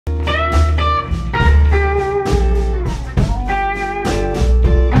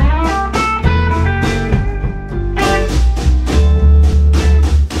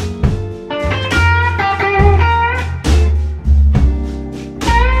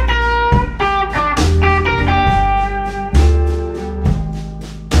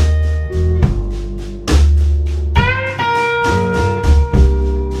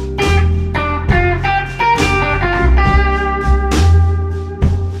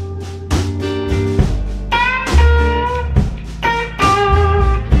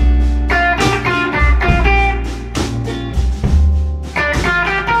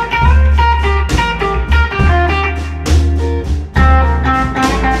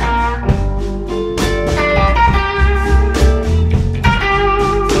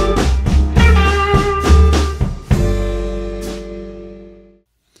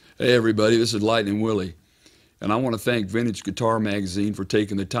Hey everybody, this is Lightnin Willie, and I want to thank Vintage Guitar Magazine for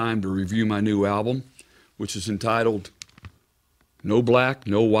taking the time to review my new album, which is entitled No Black,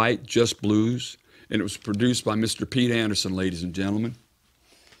 No White, Just Blues, and it was produced by Mr. Pete Anderson, ladies and gentlemen.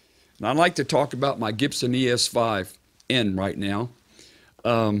 And I'd like to talk about my Gibson ES5N right now.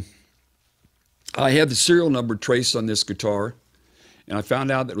 I had the serial number traced on this guitar, and I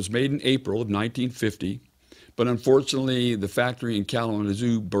found out that it was made in April of 1950. But unfortunately, the factory in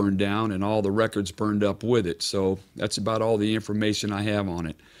Kalamazoo burned down and all the records burned up with it. So that's about all the information I have on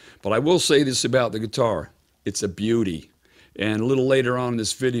it. But I will say this about the guitar. It's a beauty. And a little later on in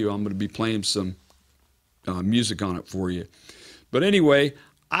this video, I'm going to be playing some music on it for you. But anyway,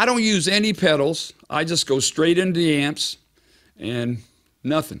 I don't use any pedals. I just go straight into the amps and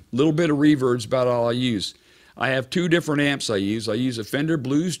nothing. A little bit of reverb is about all I use. I have two different amps I use. I use a Fender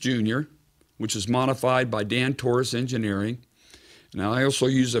Blues Junior, which is modified by Dan Torres Engineering. Now I also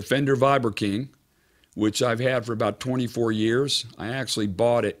use a Fender Vibra King, which I've had for about 24 years. I actually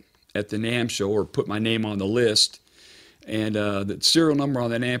bought it at the NAMM show, or put my name on the list, and the serial number on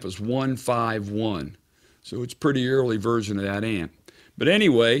that amp is 151. So it's a pretty early version of that amp. But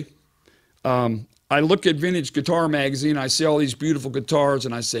anyway, I look at Vintage Guitar Magazine, I see all these beautiful guitars,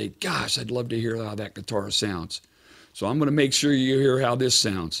 and I say, gosh, I'd love to hear how that guitar sounds. So I'm going to make sure you hear how this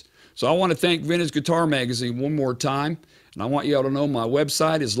sounds. So I want to thank Vintage Guitar Magazine one more time, and I want you all to know my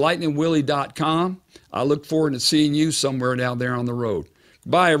website is lightninwillie.com. I look forward to seeing you somewhere down there on the road.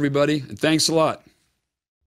 Bye, everybody, and thanks a lot.